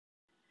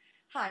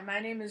Hi, my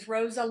name is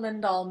Rosa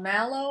Lindahl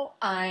Mallow.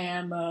 I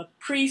am a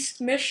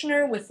priest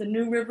missioner with the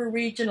New River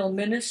Regional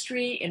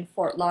Ministry in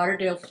Fort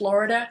Lauderdale,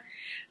 Florida.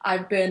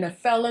 I've been a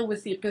fellow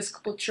with the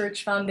Episcopal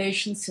Church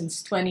Foundation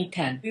since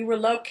 2010. We were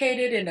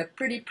located in a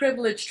pretty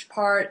privileged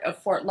part of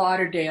Fort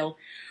Lauderdale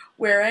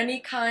where any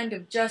kind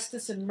of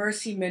justice and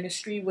mercy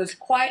ministry was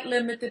quite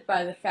limited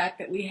by the fact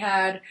that we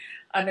had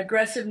an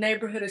aggressive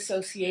neighborhood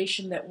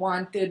association that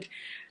wanted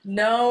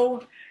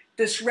no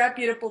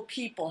disreputable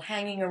people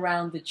hanging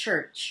around the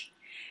church.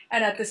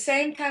 And at the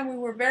same time, we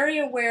were very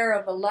aware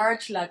of a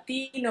large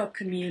Latino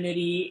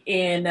community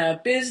in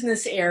a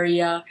business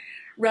area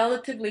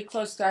relatively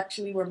close to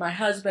actually where my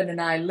husband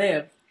and I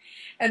live.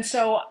 And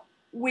so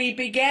we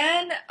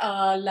began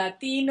a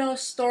Latino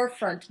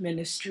storefront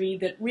ministry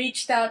that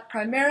reached out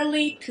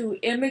primarily to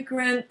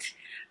immigrant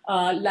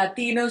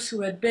Latinos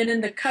who had been in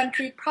the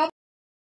country probably